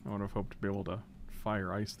unfortunate. I would have hoped to be able to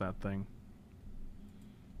fire ice that thing.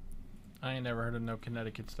 I ain't never heard of no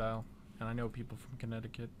Connecticut style, and I know people from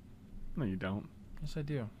Connecticut. No, you don't. Yes, I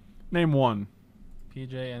do. Name one.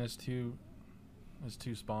 PJ and his two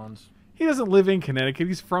spawns. He doesn't live in Connecticut.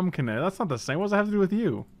 He's from Connecticut. That's not the same. What does that have to do with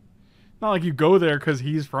you? Not like you go there because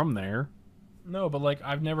he's from there. No, but like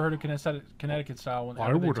I've never heard of Connecticut style when I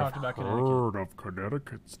they would talked have about Connecticut. heard of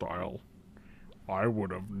Connecticut style. I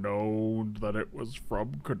would have known that it was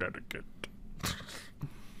from Connecticut.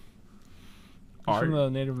 From the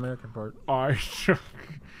Native American part. I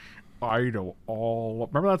know all.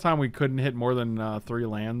 Remember that time we couldn't hit more than 3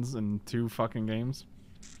 lands in 2 fucking games?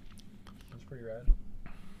 That's pretty rad.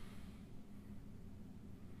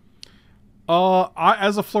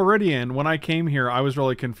 As a Floridian, when I came here, I was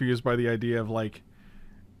really confused by the idea of like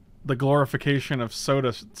the glorification of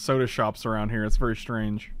soda shops around here. It's very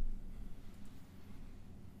strange.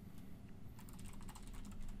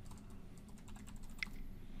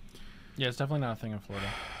 Yeah, it's definitely not a thing in Florida.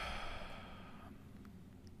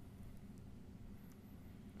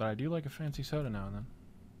 But I do like a fancy soda now and then.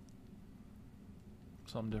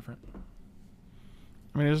 Something different.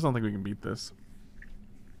 I mean, I just don't think we can beat this.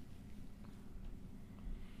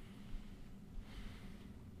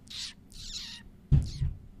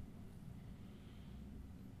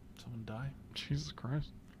 Someone die? Jesus Christ.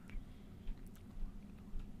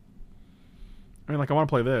 I mean, like, I want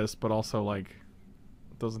to play this, but also, like,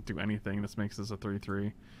 it doesn't do anything. This makes this a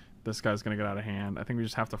 3-3. This guy's going to get out of hand. I think we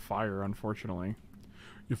just have to fire, unfortunately.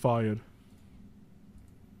 You fired.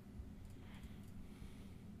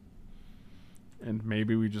 And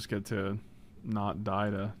maybe we just get to not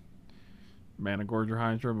die to Mana Gorger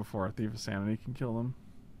Hydra before our Thief of Sanity can kill them.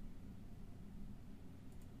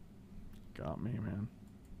 Got me, man.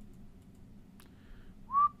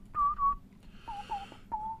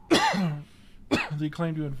 They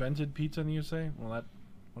claim to invented pizza in the USA? Well,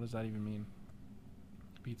 what does that even mean?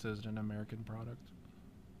 Pizza is an American product.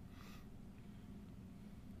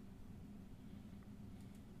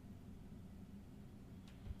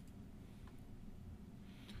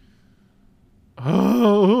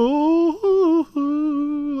 Oh,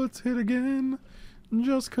 let's hit again.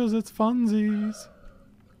 Just 'cause it's funsies.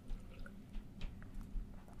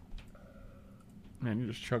 Man, you're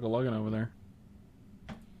just chug-a-lugging over there.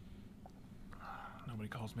 Nobody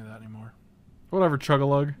calls me that anymore. Whatever,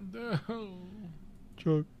 chug-a-lug. No.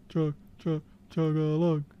 Chug-a-lug.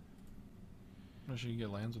 I wish you could get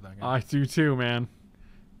lands with that guy. I do too, man.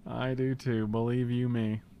 I do too. Believe you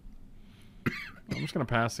me. I'm just going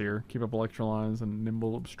to pass here. Keep up Electrolyze and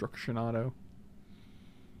Nimble Obstructionado.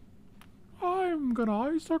 I'm going to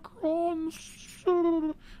Isochron.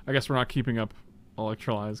 I guess we're not keeping up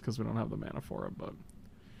Electrolyze because we don't have the mana for it, but...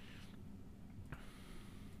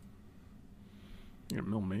 You're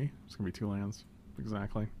going to mill me? It's going to be 2 lands.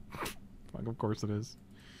 Exactly. Like, of course it is.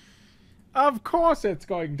 Of course it's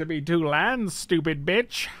going to be 2 lands, stupid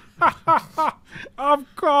bitch.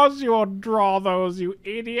 Of course you'll draw those, you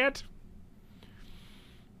idiot.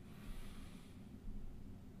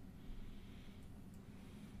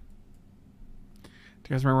 Do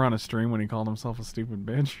you guys remember on a stream when he called himself a stupid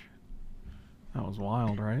bitch? That was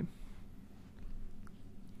wild, right?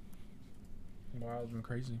 Wild and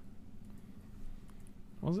crazy.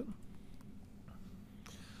 Was it?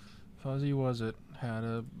 Fuzzy was it, had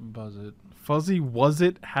a buzz it. Fuzzy was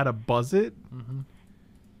it, had a buzz it? Mm-hmm.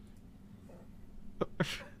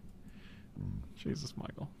 Jesus,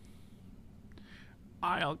 Michael.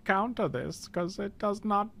 I'll counter this, because it does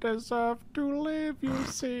not deserve to live, you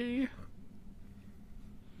see.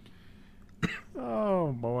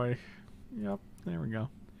 Oh, boy. Yep, there we go.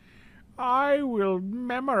 I will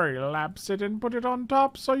memory lapse it and put it on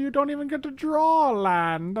top so you don't even get to draw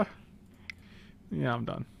land. Yeah, I'm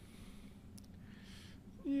done.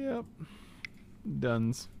 Yep.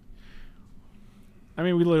 Duns. I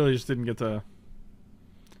mean, we literally just didn't get to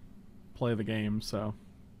play the game, so...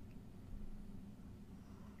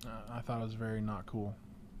 I thought it was very not cool.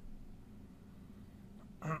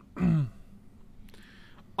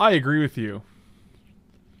 I agree with you.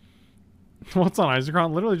 What's on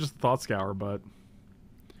Isochron? Literally just Thought Scour, but...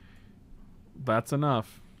 That's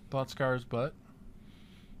enough. Thought Scour's butt?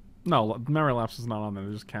 No, Memory Lapse is not on there.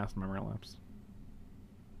 They just cast Memory Lapse.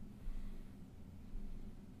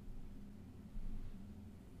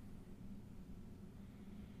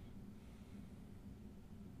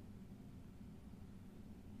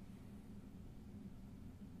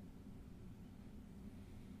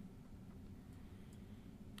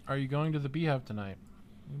 Are you going to the Beehive tonight?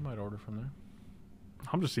 We might order from there.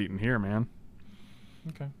 I'm just eating here, man.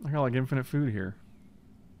 Okay. I got like infinite food here.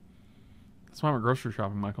 That's why we're grocery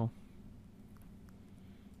shopping, Michael.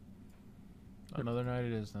 Another night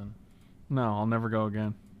it is then. No, I'll never go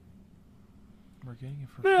again. We're getting it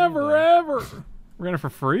for free. Never ever. We're getting it for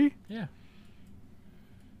free? Yeah.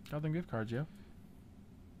 Got them gift cards, yo.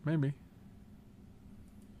 Maybe.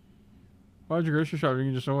 Why would you grocery shop? You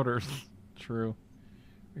can just order. True.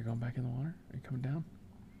 Are you going back in the water? Are you coming down?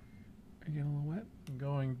 Are you getting a little wet?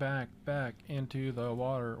 Going back into the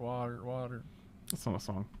water. That's not a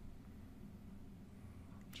song.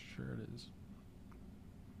 Sure it is.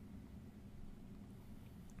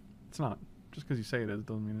 It's not. Just because you say it is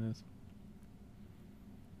doesn't mean it is.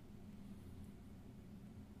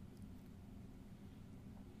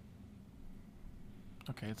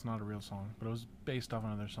 Okay, it's not a real song, but it was based off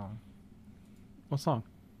another song. What song?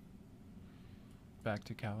 Back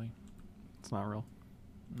to Cali. It's not real.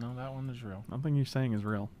 No, that one is real. Nothing you're saying is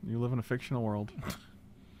real. You live in a fictional world.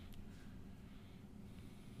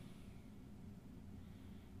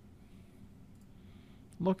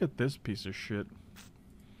 Look at this piece of shit.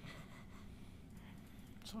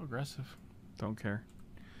 So aggressive. Don't care.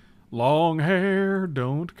 Long hair,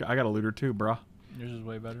 don't. I got a looter too, bruh. Yours is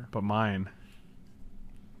way better. But mine.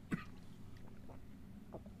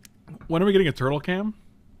 When are we getting a turtle cam?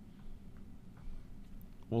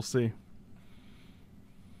 We'll see.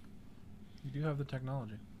 You do have the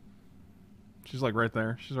technology. She's like right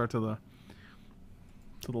there. She's right to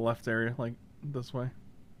the left area, like this way.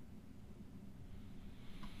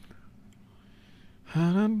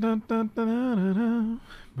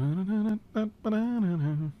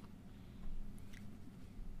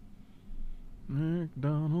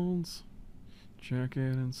 McDonald's, check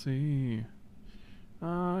it and see.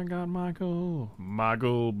 I got Michael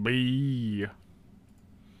B.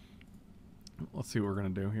 Let's see what we're gonna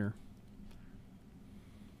do here.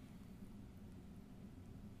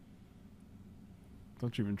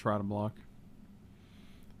 Don't you even try to block.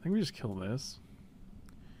 I think we just kill this.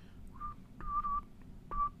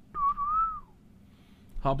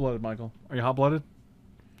 Hot-blooded, Michael. Are you hot-blooded?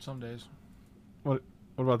 Some days. What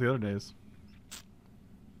about the other days?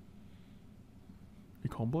 You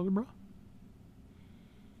cold-blooded, bro?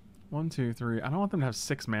 1, 2, 3. I don't want them to have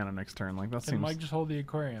 6 mana next turn. Like that Can seems. Mike just hold the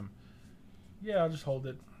aquarium? Yeah, I'll just hold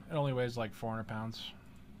it. It only weighs like 400 pounds.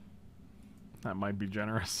 That might be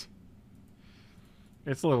generous.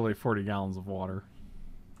 It's literally 40 gallons of water.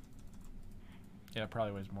 Yeah, it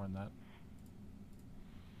probably weighs more than that.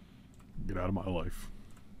 Get out of my life.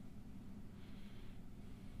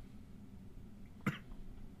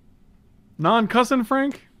 Non-cussing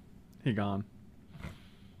Frank? He gone.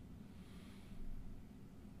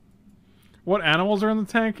 What animals are in the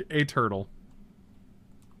tank? A turtle.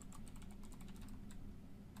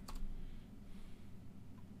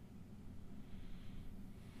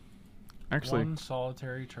 Actually, one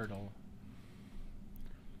solitary turtle.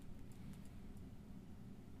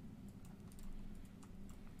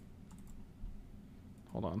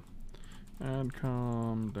 hold on.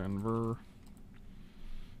 Adcom Denver.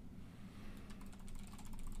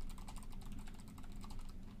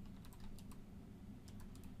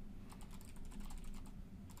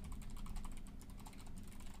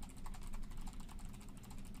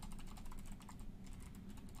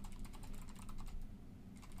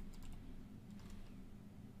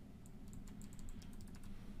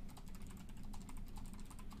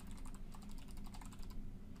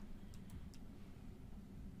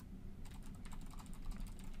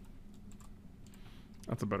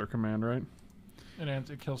 That's a better command, right?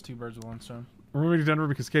 It kills 2 birds with 1 stone. We're moving to Denver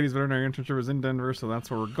because Katie's veterinary internship is in Denver, so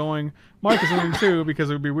that's where we're going. Mike is moving too because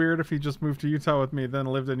it would be weird if he just moved to Utah with me, then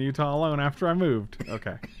lived in Utah alone after I moved.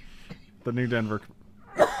 Okay. The new Denver.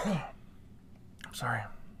 I'm sorry.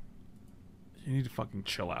 You need to fucking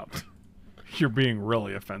chill out. You're being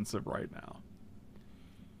really offensive right now.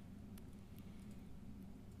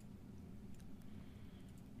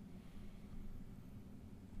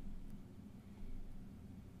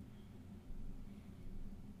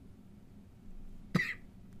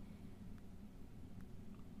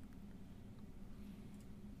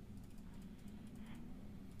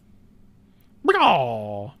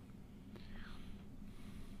 Oh,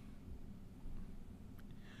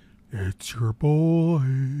 it's your boy.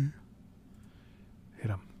 Hit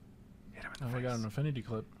him. Hit him in the face. I got an affinity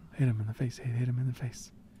clip. Hit him in the face. Hit him in the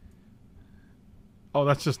face. Oh,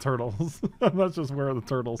 that's just turtles. That's just where are the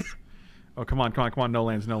turtles? Oh, come on, come on, come on. No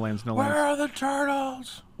lands, no lands, no lands. Where are the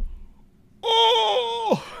turtles?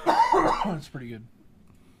 Oh! That's pretty good.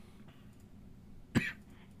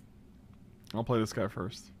 I'll play this guy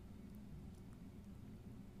first.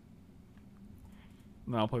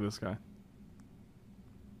 No, I'll play this guy.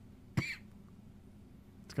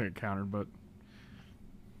 It's gonna get countered, but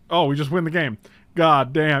Oh, we just win the game.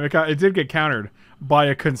 God damn. It did get countered by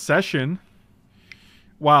a concession.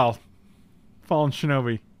 Wow. Fallen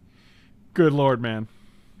Shinobi. Good lord, man.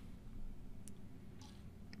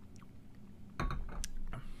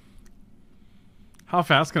 How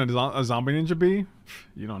fast can a zombie ninja be?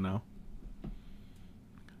 You don't know.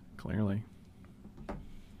 Clearly.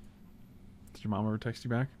 Did your mom ever text you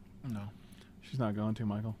back? No. She's not going to,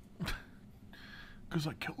 Michael. Because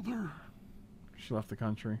I killed her. She left the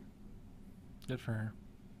country. Good for her.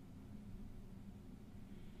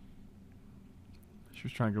 She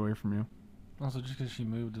was trying to get away from you. Also, just because she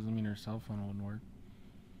moved doesn't mean her cell phone wouldn't work.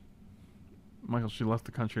 Michael, she left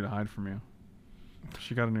the country to hide from you.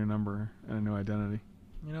 She got a new number and a new identity.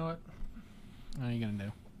 You know what? What are you going to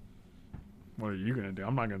do? What are you going to do?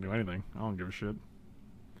 I'm not going to do anything. I don't give a shit.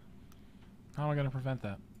 How am I going to prevent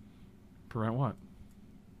that? Prevent what?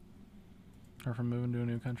 Her from moving to a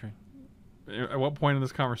new country. At what point in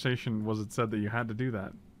this conversation was it said that you had to do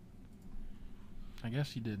that? I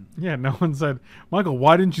guess you didn't. Yeah, no one said, Michael,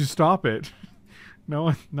 why didn't you stop it?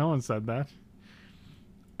 No one said that.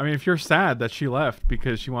 I mean, if you're sad that she left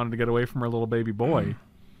because she wanted to get away from her little baby boy,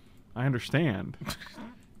 I understand.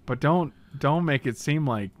 But don't make it seem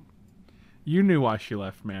like you knew why she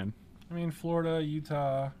left, man. I mean, Florida,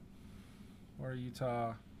 Utah,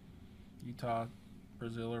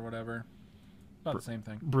 Brazil or whatever. About the same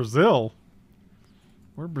thing. Brazil?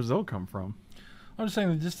 Where'd Brazil come from? I'm just saying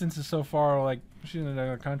the distance is so far, like, she's in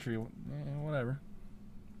another country. Whatever.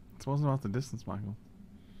 It wasn't about the distance, Michael.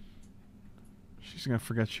 She's going to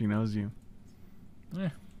forget she knows you.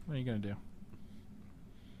 What are you going to do?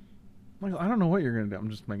 Michael, I don't know what you're going to do. I'm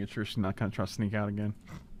just making sure she's not going to try to sneak out again.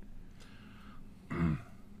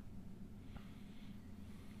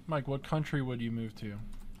 Mike, what country would you move to?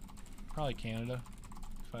 Probably Canada,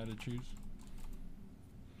 if I had to choose.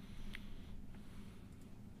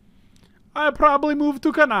 I probably moved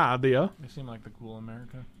to Canada. They seem like the cool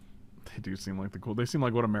America. They do seem like the cool. They seem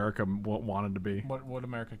like what America wanted to be. What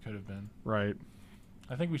America could have been. Right.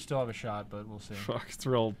 I think we still have a shot, but we'll see. Fuck, it's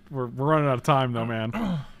real. We're running out of time though, man.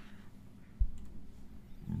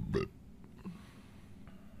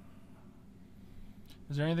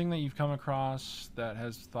 Is there anything that you've come across that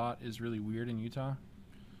has thought is really weird in Utah?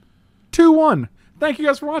 2-1. Thank you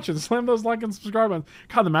guys for watching. Slam those like and subscribe buttons.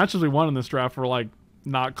 God, the matches we won in this draft were like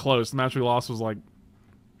not close. The match we lost was like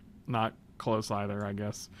not close either, I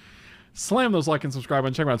guess. Slam those like and subscribe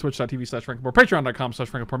buttons. Check me out on twitch.tv/FrankLepore,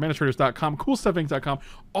 patreon.com/FrankLepore, mandatories.com, coolstuffings.com.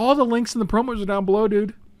 All the links in the promos are down below,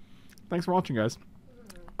 dude. Thanks for watching, guys.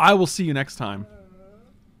 I will see you next time.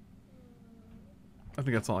 I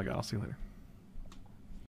think that's all I got. I'll see you later.